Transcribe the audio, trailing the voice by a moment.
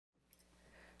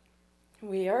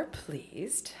We are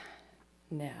pleased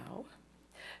now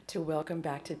to welcome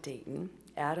back to Dayton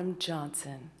Adam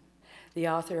Johnson, the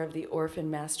author of The Orphan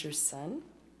Master's Son,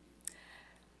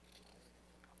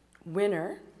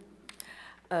 winner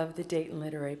of the Dayton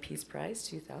Literary Peace Prize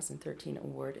 2013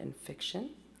 Award in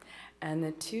Fiction, and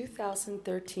the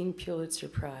 2013 Pulitzer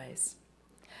Prize.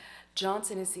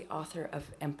 Johnson is the author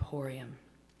of Emporium,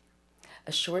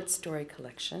 a short story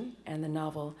collection, and the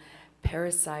novel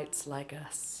Parasites Like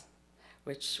Us,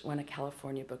 which won a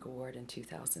California Book Award in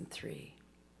 2003.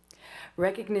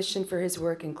 Recognition for his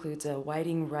work includes a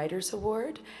Whiting Writers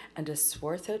Award and a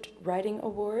Swarthout Writing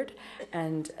Award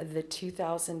and the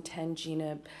 2010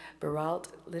 Gina Baralt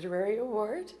Literary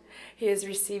Award. He has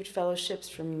received fellowships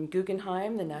from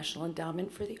Guggenheim, the National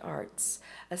Endowment for the Arts,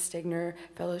 a Stegner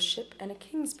Fellowship, and a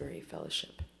Kingsbury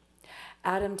Fellowship.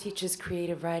 Adam teaches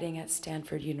creative writing at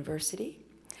Stanford University.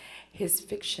 His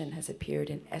fiction has appeared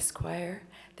in Esquire,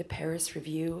 the Paris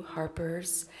Review,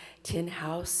 Harper's, Tin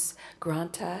House,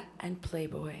 Granta, and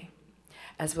Playboy,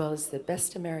 as well as the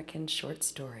Best American Short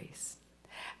Stories.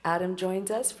 Adam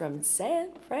joins us from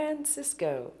San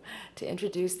Francisco to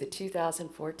introduce the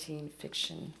 2014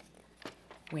 fiction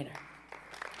winner.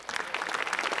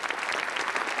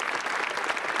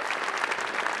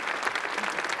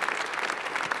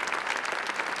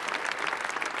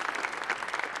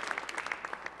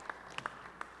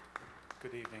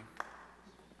 Good evening.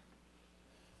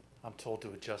 I'm told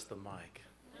to adjust the mic.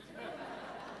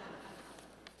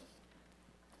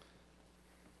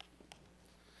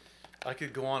 I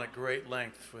could go on at great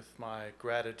length with my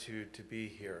gratitude to be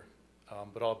here,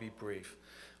 but I'll be brief.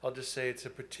 I'll just say it's a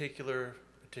particular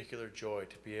joy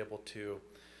to be able to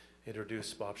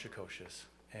introduce Bob Shacochis,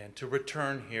 and to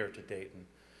return here to Dayton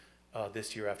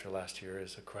this year after last year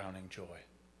is a crowning joy.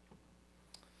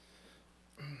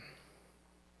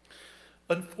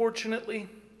 Unfortunately,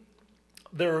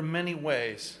 there are many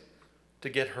ways to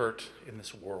get hurt in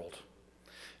this world.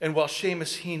 And while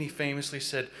Seamus Heaney famously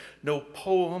said, "No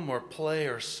poem or play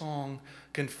or song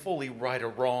can fully right a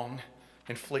wrong,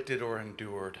 inflicted or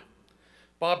endured,"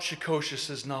 Bob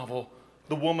Shacochis' novel,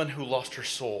 The Woman Who Lost Her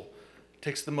Soul,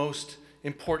 takes the most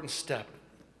important step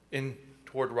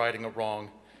toward righting a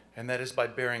wrong, and that is by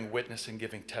bearing witness and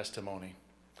giving testimony.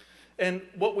 And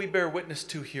what we bear witness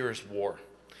to here is war.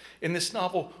 In this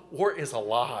novel, war is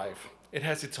alive. It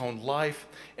has its own life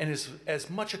and is as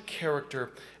much a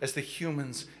character as the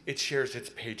humans it shares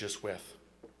its pages with.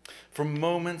 From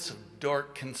moments of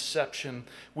dark conception,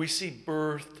 we see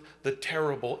birthed the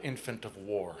terrible infant of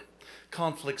war.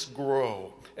 Conflicts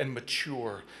grow and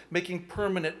mature, making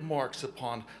permanent marks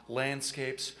upon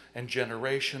landscapes and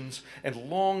generations, and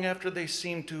long after they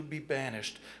seem to be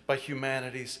banished by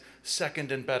humanity's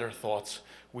second and better thoughts,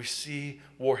 we see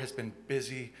war has been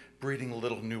busy breeding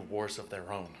little new wars of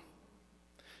their own.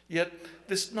 Yet,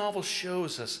 this novel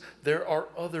shows us there are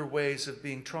other ways of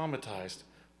being traumatized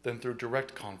than through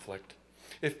direct conflict.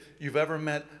 If you've ever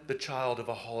met the child of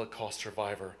a Holocaust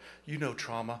survivor, you know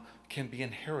trauma can be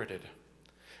inherited.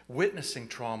 Witnessing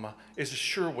trauma is a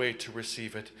sure way to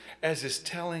receive it, as is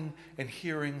telling and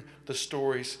hearing the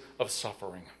stories of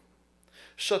suffering.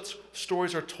 Such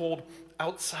stories are told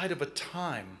outside of a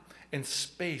time and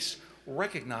space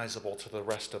recognizable to the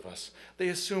rest of us. They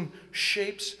assume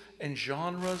shapes and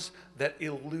genres that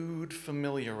elude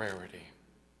familiarity.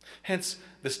 Hence,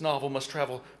 this novel must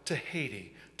travel to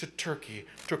Haiti, to Turkey,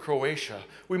 to Croatia.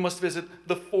 We must visit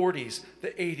the 40s,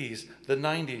 the 80s, the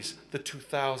 90s, the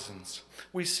 2000s.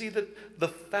 We see that the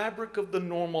fabric of the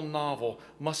normal novel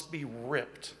must be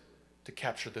ripped to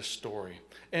capture this story.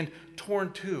 And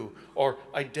torn too are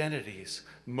identities,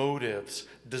 motives,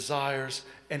 desires,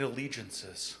 and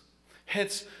allegiances.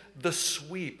 Hence, the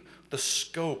sweep, the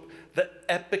scope, the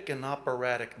epic and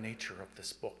operatic nature of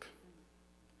this book.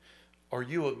 Are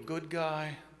you a good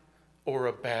guy or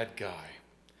a bad guy?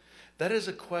 That is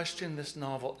a question this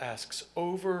novel asks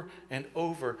over and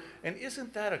over. And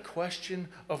isn't that a question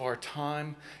of our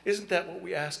time? Isn't that what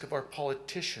we ask of our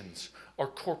politicians, our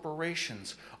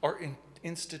corporations, our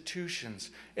institutions,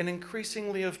 and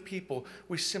increasingly of people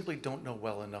we simply don't know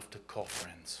well enough to call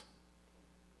friends?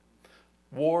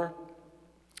 War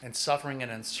and suffering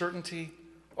and uncertainty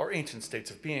are ancient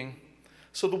states of being.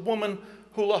 So the woman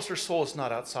who lost her soul is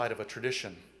not outside of a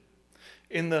tradition.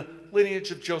 In the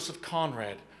lineage of Joseph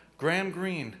Conrad, Graham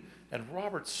Greene, and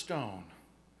Robert Stone,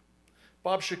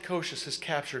 Bob Shacochis has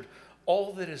captured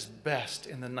all that is best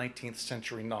in the 19th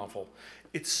century novel.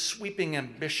 Its sweeping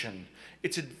ambition,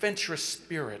 its adventurous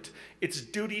spirit, its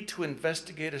duty to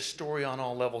investigate a story on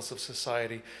all levels of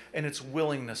society, and its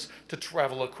willingness to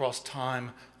travel across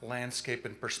time, landscape,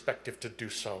 and perspective to do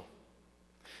so.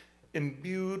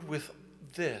 Imbued with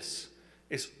this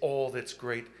is all that's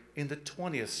great in the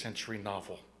 20th century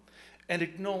novel: an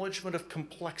acknowledgement of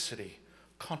complexity,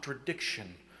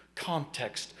 contradiction,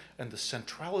 context, and the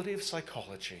centrality of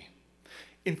psychology.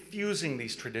 Infusing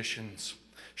these traditions,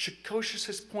 Shacochis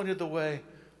has pointed the way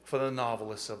for the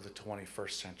novelists of the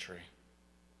 21st century.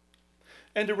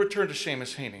 And to return to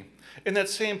Seamus Heaney, in that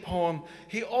same poem,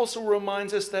 he also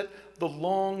reminds us that the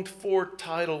longed-for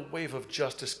tidal wave of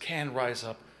justice can rise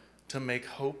up to make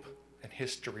hope and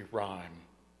history rhyme.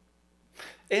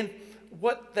 And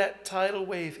what that tidal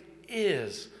wave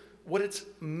is, what it's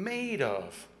made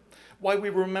of, why we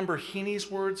remember Heaney's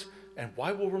words and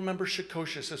why we'll remember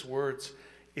Shacochis' words,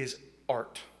 is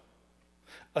art.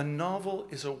 A novel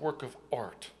is a work of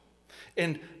art.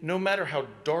 And no matter how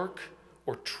dark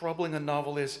or troubling a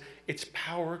novel is, its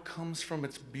power comes from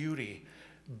its beauty.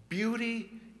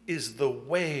 Beauty is the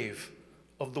wave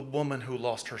of the woman who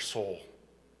lost her soul.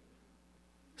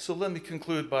 So let me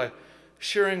conclude by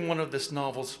sharing one of this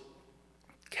novel's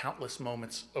countless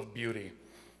moments of beauty.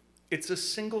 It's a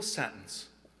single sentence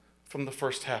from the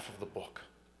first half of the book.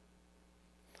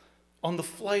 On the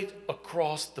flight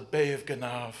across the Bay of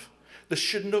Ganav, the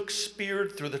Chinook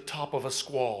speared through the top of a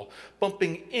squall,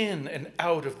 bumping in and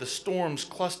out of the storm's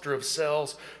cluster of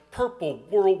cells, purple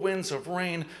whirlwinds of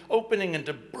rain opening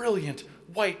into brilliant,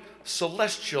 white,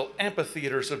 celestial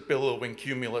amphitheaters of billowing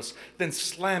cumulus, then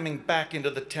slamming back into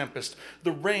the tempest,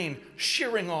 the rain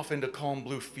shearing off into calm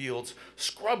blue fields,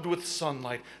 scrubbed with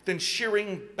sunlight, then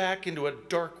shearing back into a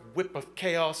dark whip of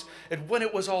chaos. And when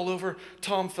it was all over,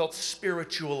 Tom felt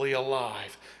spiritually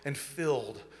alive and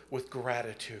filled with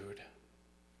gratitude.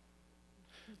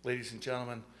 Ladies and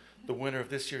gentlemen, the winner of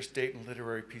this year's Dayton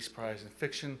Literary Peace Prize in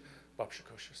Fiction, Bob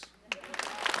Shacochis.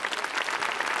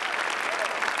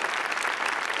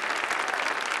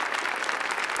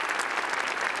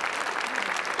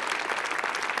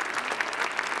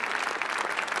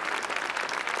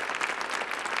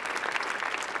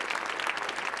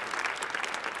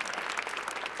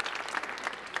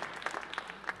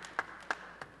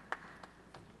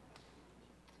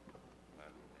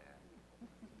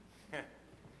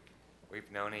 We've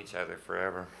known each other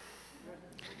forever.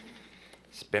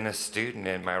 He's been a student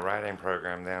in my writing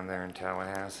program down there in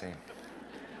Tallahassee.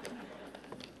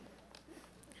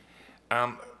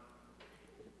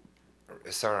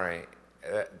 Sorry,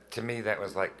 to me that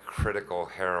was like critical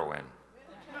heroin.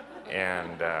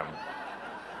 And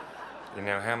you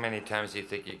know, how many times do you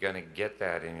think you're gonna get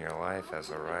that in your life as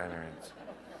a writer?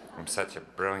 I'm such a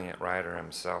brilliant writer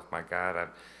himself, my God.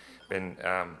 I've been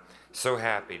so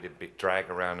happy to drag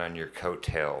around on your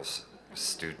coattails,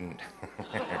 student.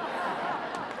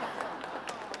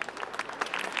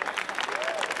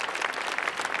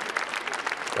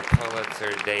 The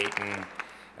Pulitzer, Dayton.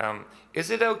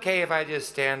 Is it okay if I just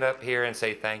stand up here and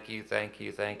say thank you, thank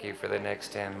you, thank you for the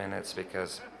next 10 minutes?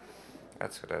 Because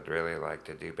that's what I'd really like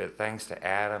to do. But thanks to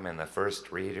Adam and the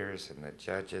first readers and the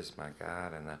judges, my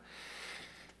God, and the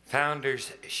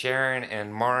founders, Sharon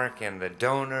and Mark, and the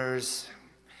donors,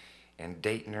 and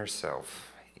Dayton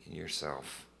herself,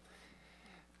 yourself.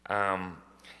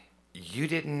 You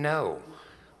didn't know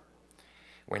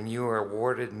when you were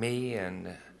awarded me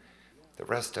and the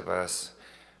rest of us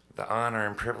the honor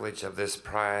and privilege of this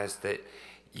prize that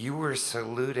you were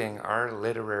saluting our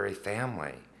literary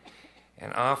family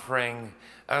and offering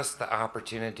us the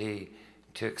opportunity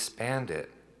to expand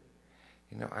it.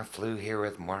 You know, I flew here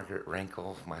with Margaret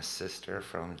Wrinkle, my sister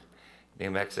from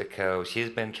New Mexico. She's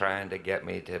been trying to get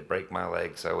me to break my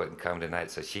leg so I wouldn't come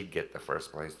tonight so she'd get the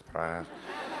first place prize.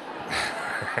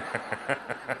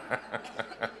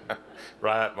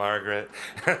 Right, Margaret?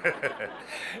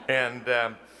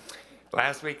 And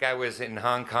last week I was in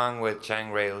Hong Kong with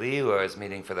Chang Ray Lee, who I was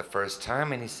meeting for the first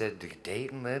time, and he said, the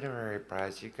Dayton Literary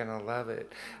Prize, you're gonna love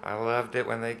it. I loved it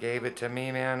when they gave it to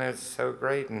me, man, it's so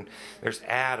great. And there's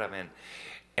Adam,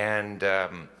 and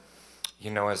you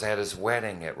know, I was at his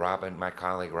wedding at my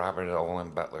colleague Robert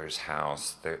Olin Butler's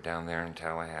house. They're down there in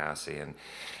Tallahassee,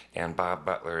 and Bob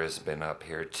Butler has been up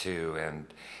here too.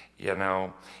 And you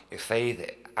know,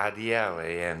 Faith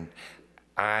Adiele and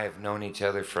I've known each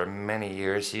other for many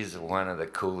years. She's one of the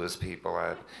coolest people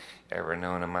I've ever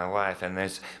known in my life. And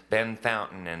there's Ben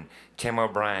Fountain and Tim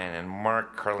O'Brien and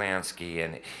Mark Karlansky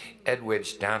and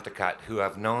Edwidge Danticott, who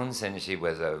I've known since she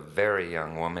was a very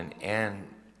young woman, and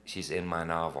she's in my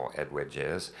novel, Edwidge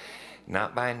is.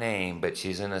 Not by name, but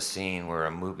she's in a scene where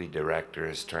a movie director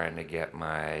is trying to get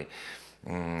my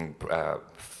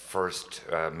first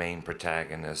main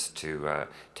protagonist to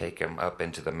take him up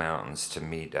into the mountains to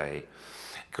meet a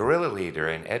guerrilla leader,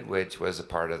 and Edwidge was a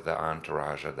part of the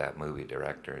entourage of that movie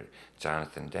director,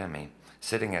 Jonathan Demme,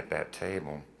 sitting at that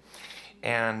table.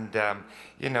 And,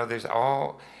 you know, there's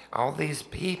all these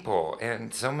people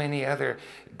and so many other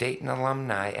Dayton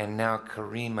alumni, and now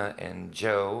Karima and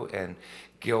Joe and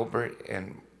Gilbert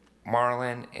and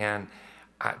Marlon. And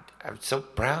I'm so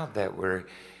proud that we're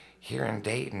here in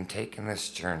Dayton taking this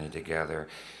journey together,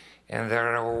 and that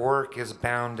our work is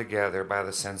bound together by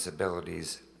the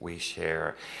sensibilities we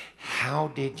share. How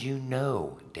did you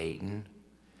know, Dayton,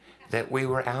 that we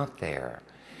were out there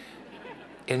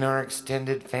in our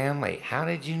extended family? How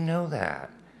did you know that?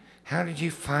 How did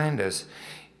you find us?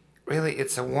 Really,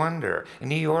 it's a wonder.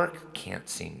 New York can't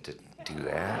seem to do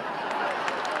that.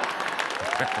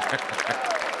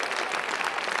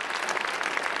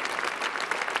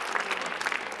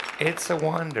 It's a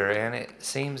wonder, and it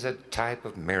seems a type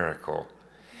of miracle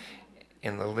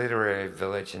in the literary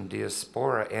village and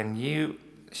diaspora. And you,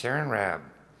 Sharon Rabb,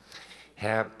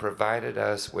 have provided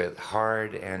us with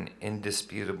hard and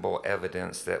indisputable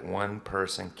evidence that one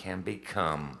person can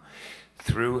become,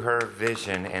 through her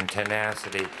vision and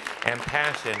tenacity and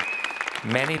passion,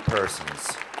 many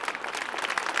persons,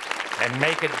 and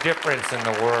make a difference in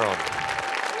the world.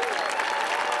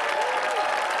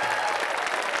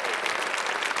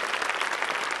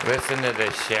 Listen to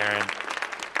this, Sharon.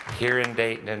 Here in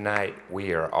Dayton tonight,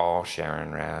 we are all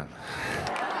Sharon Rabb.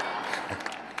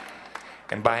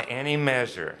 And by any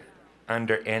measure,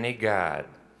 under any God,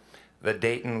 the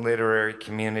Dayton literary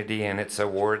community and its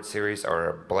award series are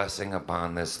a blessing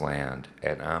upon this land,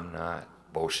 and I'm not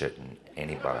bullshitting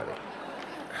anybody.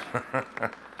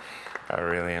 I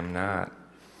really am not.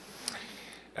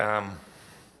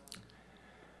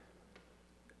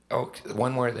 Oh,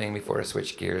 one more thing before I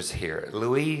switch gears here.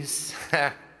 Louise,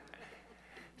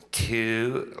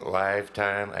 2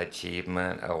 Lifetime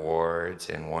Achievement Awards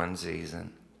in 1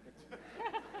 season.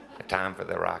 Time for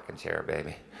the rocking chair,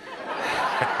 baby.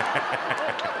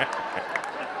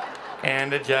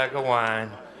 And a jug of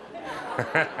wine.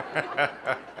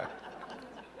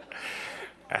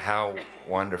 How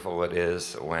wonderful it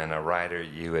is when a writer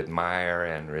you admire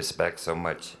and respect so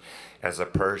much as a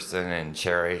person and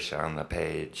cherish on the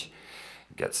page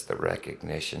gets the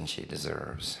recognition she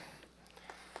deserves.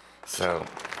 So,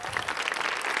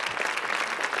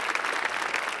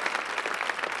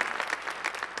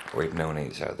 we've known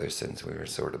each other since we were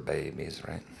sort of babies,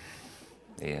 right?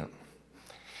 Yeah.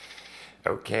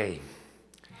 Okay.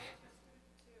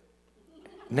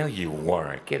 No, you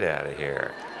weren't. Get out of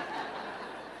here.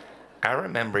 I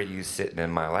remember you sitting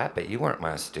in my lap, but you weren't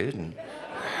my student.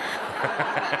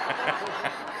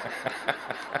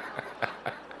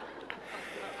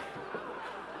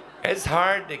 It's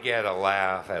hard to get a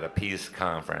laugh at a peace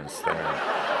conference there.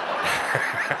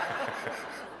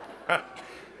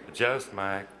 Just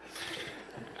Mike.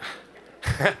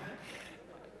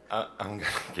 I'm gonna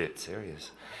get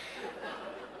serious.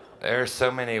 There are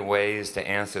so many ways to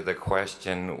answer the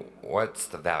question, what's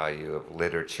the value of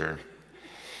literature?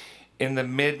 In the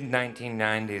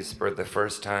mid-1990s, for the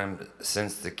first time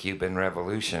since the Cuban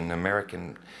Revolution,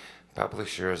 American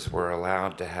publishers were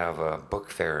allowed to have a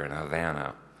book fair in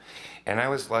Havana. And I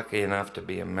was lucky enough to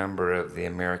be a member of the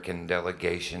American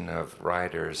delegation of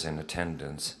writers in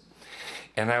attendance.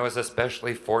 And I was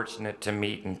especially fortunate to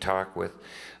meet and talk with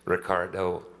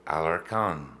Ricardo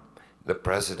Alarcón, the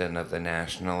president of the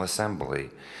National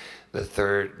Assembly, the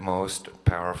 3rd most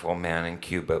powerful man in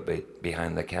Cuba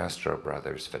behind the Castro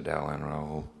brothers, Fidel and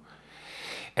Raúl.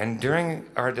 And during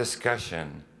our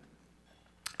discussion,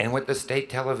 and with the state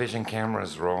television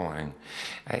cameras rolling,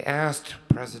 I asked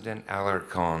President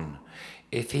Alarcón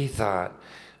if he thought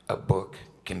a book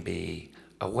can be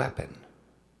a weapon.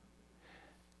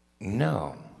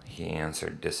 No, he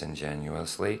answered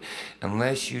disingenuously,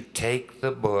 unless you take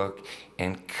the book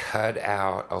and cut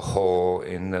out a hole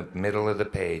in the middle of the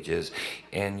pages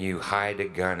and you hide a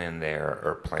gun in there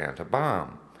or plant a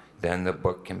bomb. Then the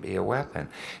book can be a weapon.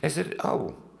 I said,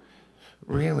 oh,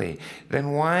 really?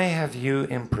 Then why have you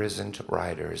imprisoned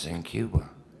writers in Cuba?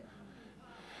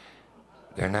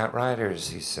 They're not writers,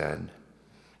 he said.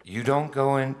 You don't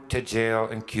go into jail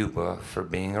in Cuba for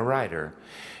being a writer.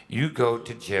 You go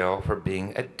to jail for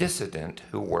being a dissident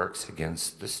who works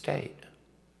against the state.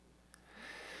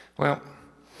 Well,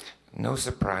 no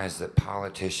surprise that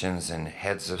politicians and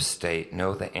heads of state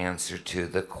know the answer to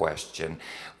the question,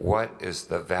 what is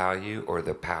the value or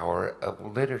the power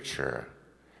of literature?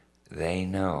 They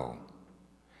know.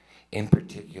 In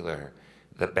particular,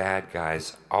 the bad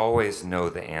guys always know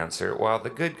the answer, while the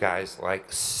good guys,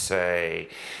 like, say,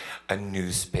 a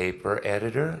newspaper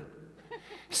editor,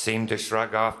 seem to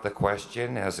shrug off the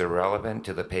question as irrelevant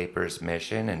to the paper's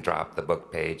mission and drop the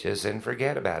book pages and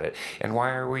forget about it. And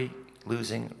why are we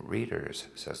losing readers,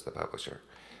 says the publisher.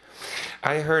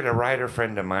 I heard a writer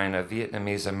friend of mine, a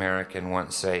Vietnamese American,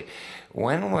 once say,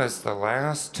 "When was the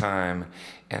last time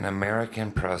an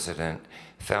American president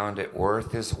found it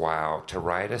worth his while to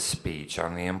write a speech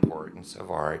on the importance of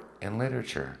art and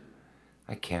literature?"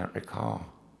 I can't recall.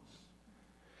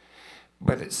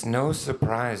 But it's no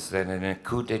surprise that in a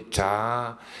coup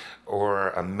d'etat or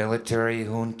a military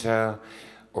junta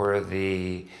or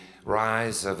the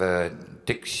rise of a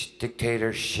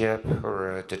dictatorship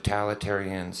or a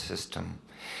totalitarian system,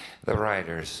 the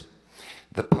writers,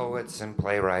 the poets and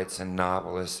playwrights and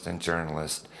novelists and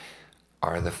journalists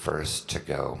are the first to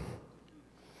go.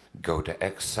 Go to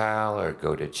exile or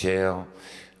go to jail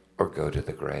or go to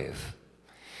the grave.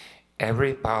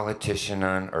 Every politician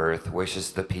on earth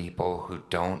wishes the people who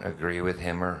don't agree with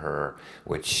him or her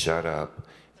would shut up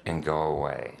and go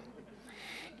away.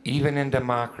 Even in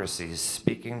democracies,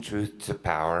 speaking truth to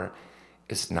power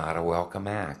is not a welcome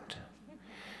act.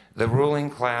 The ruling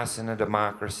class in a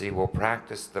democracy will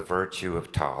practice the virtue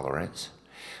of tolerance,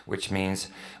 which means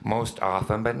most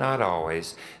often, but not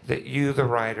always, that you, the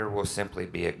writer, will simply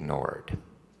be ignored.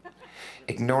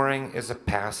 Ignoring is a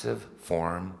passive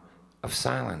form of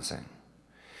silencing.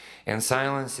 And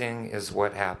silencing is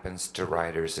what happens to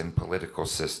writers in political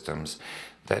systems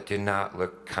that do not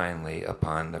look kindly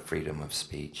upon the freedom of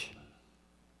speech.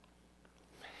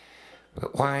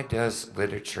 But why does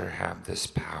literature have this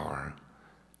power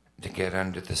to get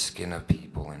under the skin of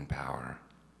people in power?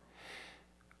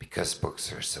 Because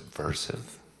books are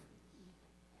subversive.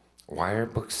 Why are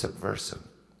books subversive?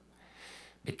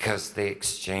 Because they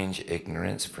exchange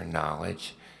ignorance for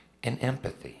knowledge and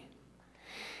empathy.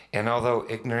 And although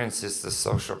ignorance is the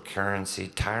social currency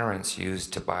tyrants use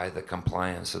to buy the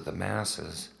compliance of the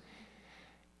masses,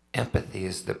 empathy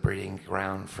is the breeding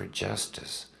ground for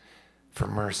justice, for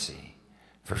mercy,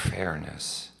 for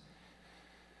fairness,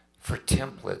 for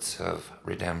templates of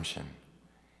redemption,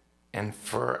 and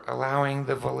for allowing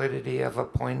the validity of a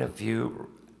point of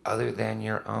view other than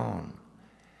your own,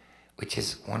 which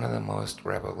is one of the most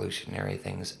revolutionary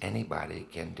things anybody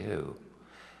can do.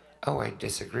 Oh, I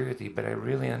disagree with you, but I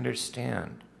really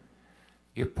understand.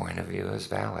 Your point of view is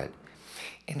valid.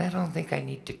 And I don't think I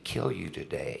need to kill you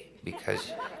today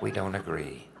because we don't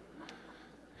agree.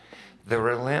 The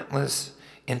relentless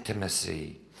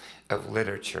intimacy of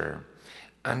literature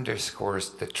underscores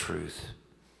the truth.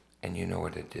 And you know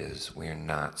what it is. We are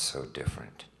not so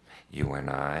different, you and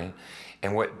I.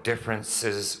 And what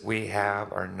differences we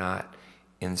have are not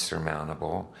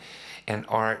insurmountable. And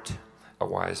art, a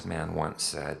wise man once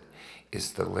said,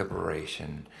 is the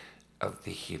liberation of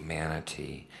the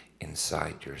humanity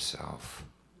inside yourself.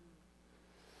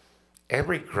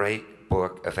 Every great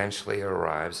book eventually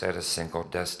arrives at a single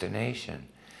destination,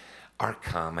 our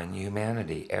common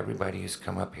humanity. Everybody who's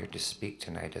come up here to speak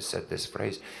tonight has said this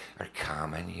phrase, our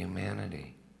common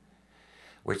humanity,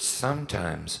 which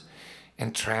sometimes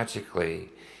and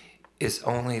tragically is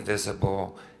only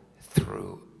visible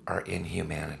through our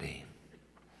inhumanity.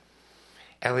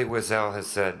 Elie Wiesel has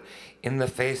said, in the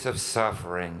face of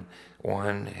suffering,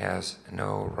 one has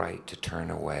no right to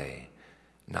turn away,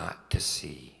 not to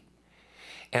see.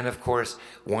 And of course,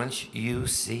 once you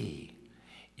see,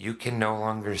 you can no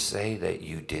longer say that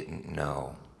you didn't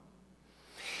know.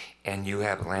 And you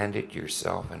have landed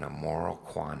yourself in a moral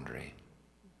quandary.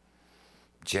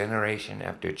 Generation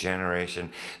after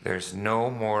generation, there's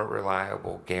no more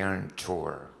reliable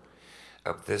guarantor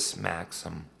of this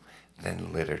maxim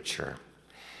than literature,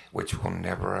 which will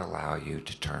never allow you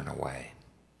to turn away.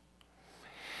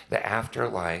 The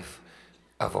afterlife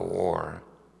of a war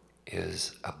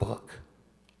is a book.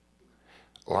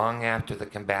 Long after the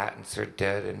combatants are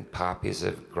dead and poppies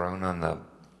have grown on the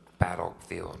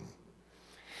battlefield,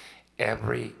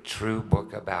 every true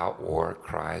book about war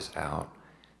cries out,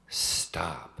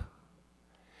 stop.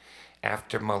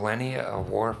 After millennia of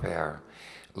warfare,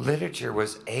 literature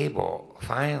was able,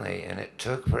 finally, and it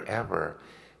took forever,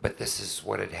 but this is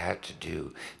what it had to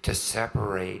do, to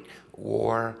separate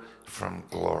war from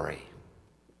glory.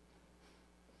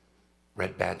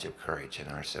 Red Badge of Courage in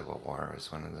our Civil War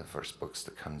is one of the first books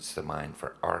that comes to mind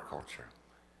for our culture.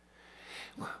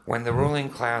 When the ruling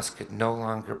class could no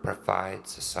longer provide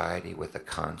society with a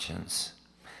conscience,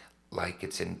 like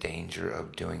it's in danger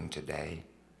of doing today,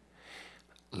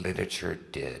 literature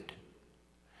did.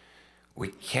 We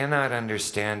cannot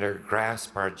understand or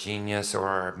grasp our genius or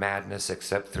our madness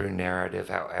except through narrative,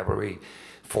 however we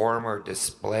form or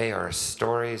display our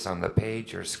stories on the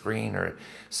page or screen or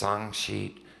song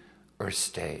sheet or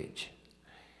stage.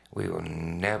 We will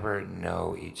never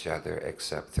know each other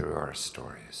except through our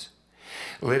stories.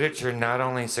 Literature not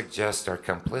only suggests our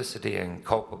complicity and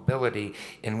culpability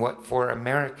in what for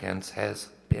Americans has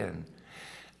been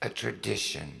a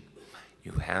tradition.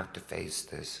 You have to face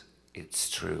this. It's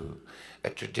true. A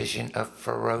tradition of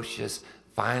ferocious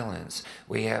violence.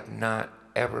 We have not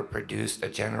ever produced a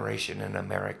generation in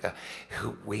America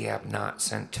who we have not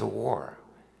sent to war.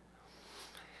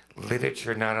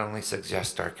 Literature not only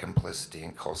suggests our complicity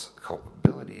and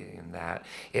culpability in that,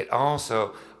 it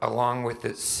also, along with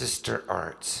its sister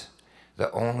arts, the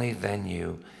only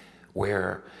venue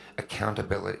where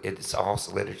accountability,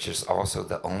 literature is also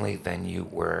the only venue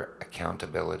where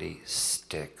accountability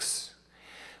sticks,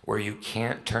 where you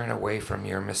can't turn away from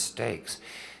your mistakes.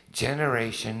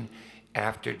 Generation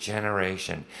after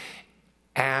generation.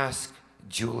 Ask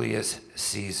Julius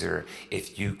Caesar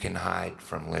if you can hide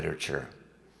from literature.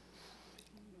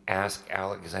 Ask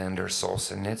Alexander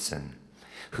Solzhenitsyn,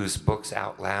 whose books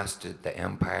outlasted the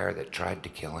empire that tried to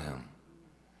kill him.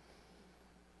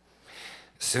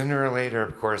 Sooner or later,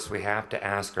 of course, we have to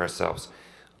ask ourselves,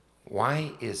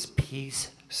 why is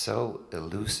peace so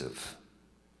elusive?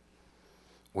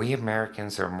 We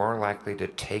Americans are more likely to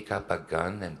take up a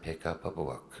gun than pick up a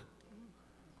book.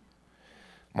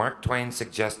 Mark Twain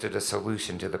suggested a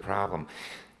solution to the problem.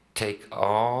 Take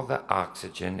all the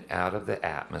oxygen out of the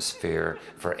atmosphere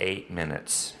for 8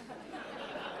 minutes.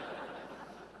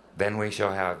 Then we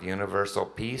shall have universal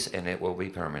peace, and it will be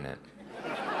permanent.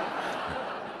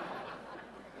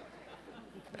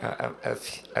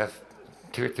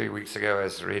 2 or 3 weeks ago, I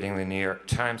was reading the New York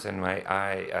Times, and my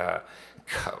eye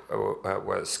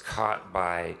was caught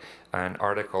by an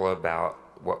article about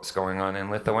what's going on in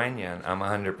Lithuania. And I'm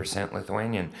 100%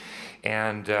 Lithuanian.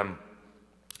 And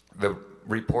the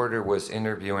reporter was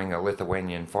interviewing a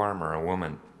Lithuanian farmer, a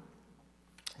woman,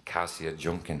 Kasia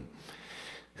Junkin,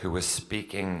 who was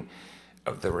speaking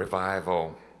of the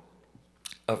revival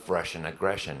of Russian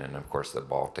aggression. And of course, the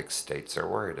Baltic states are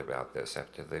worried about this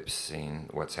after they've seen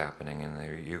what's happening in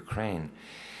the Ukraine.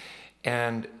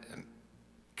 And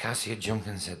Kasia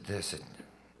Junkin said this,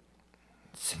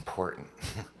 it's important.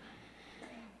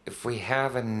 If we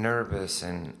have a nervous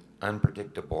and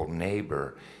unpredictable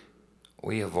neighbor,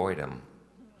 we avoid him.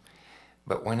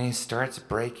 But when he starts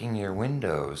breaking your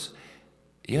windows,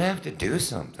 you have to do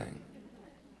something.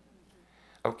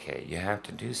 Okay, you have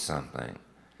to do something.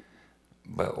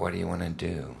 But what do you want to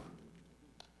do?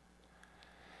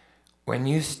 When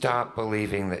you stop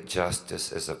believing that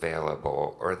justice is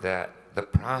available, or that the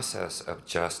process of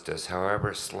justice,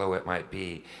 however slow it might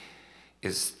be,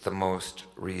 is the most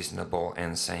reasonable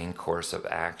and sane course of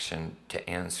action to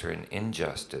answer an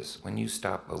injustice, when you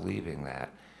stop believing that,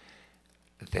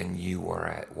 then you are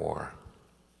at war.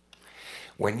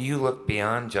 When you look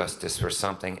beyond justice for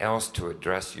something else to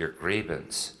address your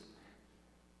grievance,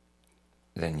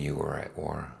 then you are at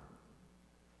war.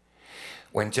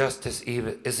 When justice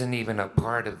isn't even a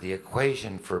part of the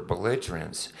equation for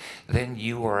belligerence, then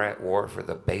you are at war for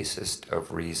the basest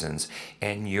of reasons,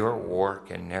 and your war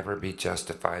can never be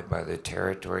justified by the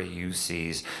territory you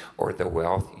seize, or the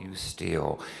wealth you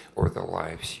steal, or the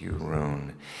lives you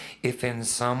ruin. If in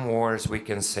some wars we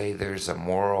can say there's a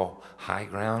moral high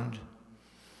ground,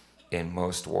 in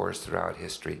most wars throughout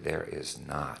history there is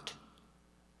not.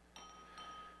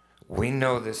 We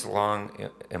know this long.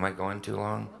 Am I going too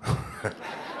long?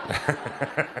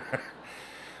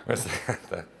 Was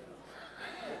that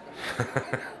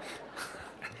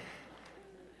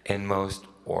in most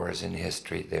wars in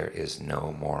history, there is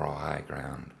no moral high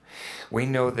ground. We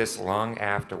know this long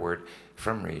afterward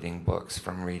from reading books,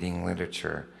 from reading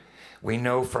literature. We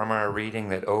know from our reading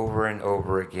that over and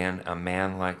over again, a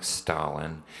man like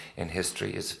Stalin, and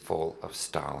history is full of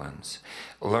Stalins,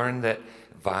 learned that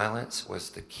violence was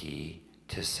the key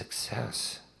to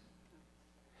success.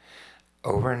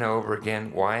 Over and over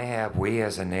again, why have we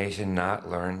as a nation not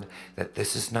learned that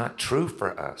this is not true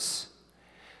for us?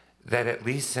 That at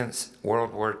least since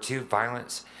World War II,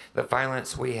 the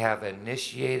violence we have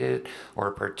initiated or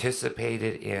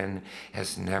participated in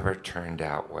has never turned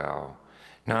out well.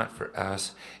 Not for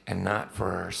us and not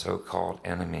for our so-called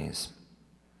enemies.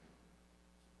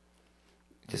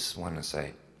 Just want to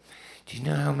say, do you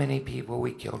know how many people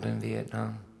we killed in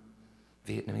Vietnam?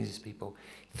 Vietnamese people?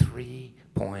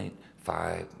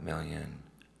 3.5 million.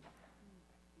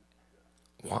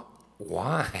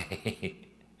 Why?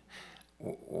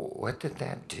 What did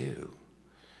that do?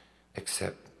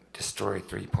 Except destroy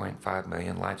 3.5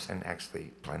 million lives, and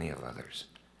actually plenty of others.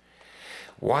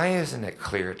 Why isn't it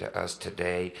clear to us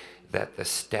today that the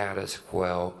status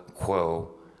quo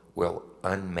will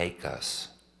unmake us?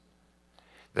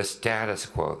 The status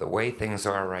quo, the way things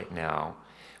are right now,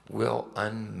 will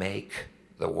unmake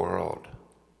the world.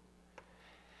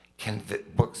 Can the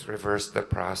books reverse the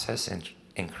process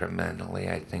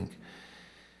incrementally? I think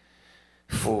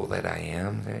fool that I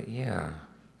am, that, yeah,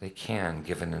 they can,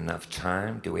 given enough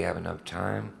time. Do we have enough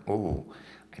time? Ooh,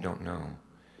 I don't know.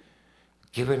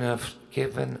 Given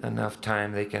enough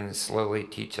time, they can slowly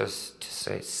teach us to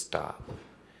say stop.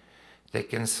 They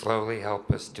can slowly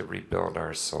help us to rebuild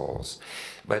our souls.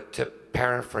 But to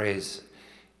paraphrase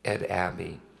Ed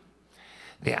Abbey,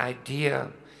 the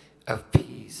idea of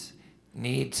peace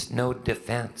needs no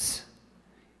defense.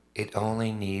 It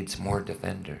only needs more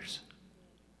defenders.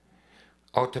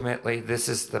 Ultimately, this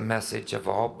is the message of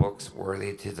all books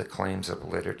worthy to the claims of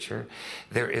literature.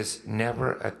 There is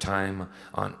never a time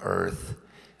on earth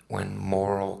when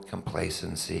moral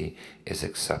complacency is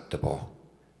acceptable.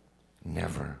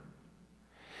 Never.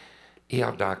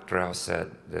 E.L. Doctorow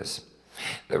said this: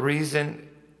 the reason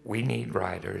we need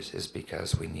writers is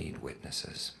because we need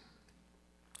witnesses.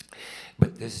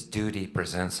 But this duty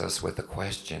presents us with a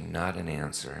question, not an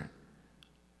answer.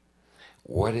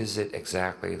 What is it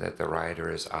exactly that the writer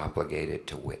is obligated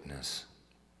to witness?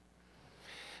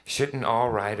 Shouldn't all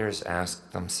writers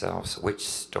ask themselves which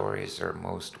stories are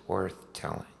most worth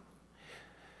telling?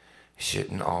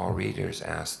 Shouldn't all readers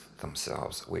ask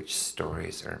themselves which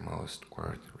stories are most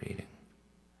worth reading?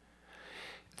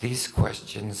 These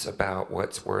questions about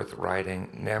what's worth writing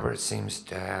never seem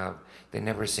to have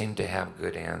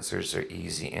good answers or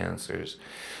easy answers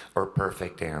or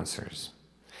perfect answers,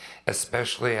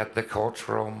 especially at the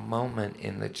cultural moment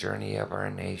in the journey of our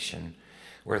nation,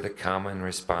 where the common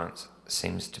response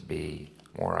seems to be,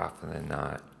 more often than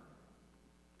not,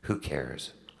 who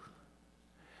cares?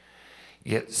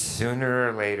 Yet sooner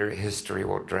or later, history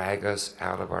will drag us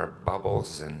out of our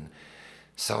bubbles and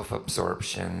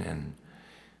self-absorption and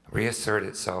reassert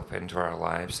itself into our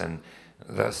lives, and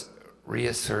thus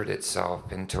reassert itself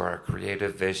into our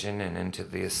creative vision and into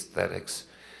the aesthetics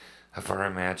of our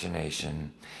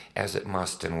imagination, as it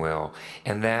must and will.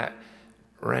 And that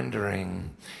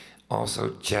rendering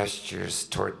also gestures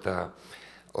toward the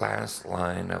last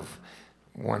line of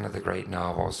one of the great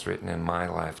novels written in my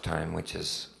lifetime, which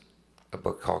is a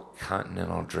book called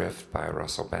Continental Drift by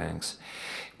Russell Banks.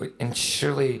 And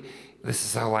surely this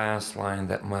is the last line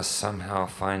that must somehow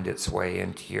find its way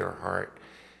into your heart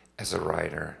as a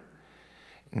writer.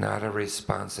 Not a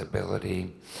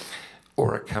responsibility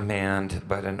or a command,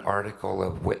 but an article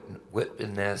of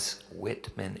Whitman-esque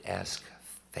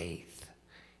faith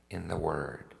in the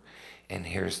word. And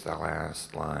here's the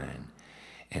last line,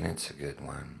 and it's a good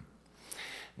one.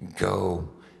 Go,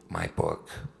 my book,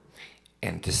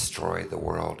 and destroy the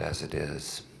world as it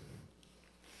is.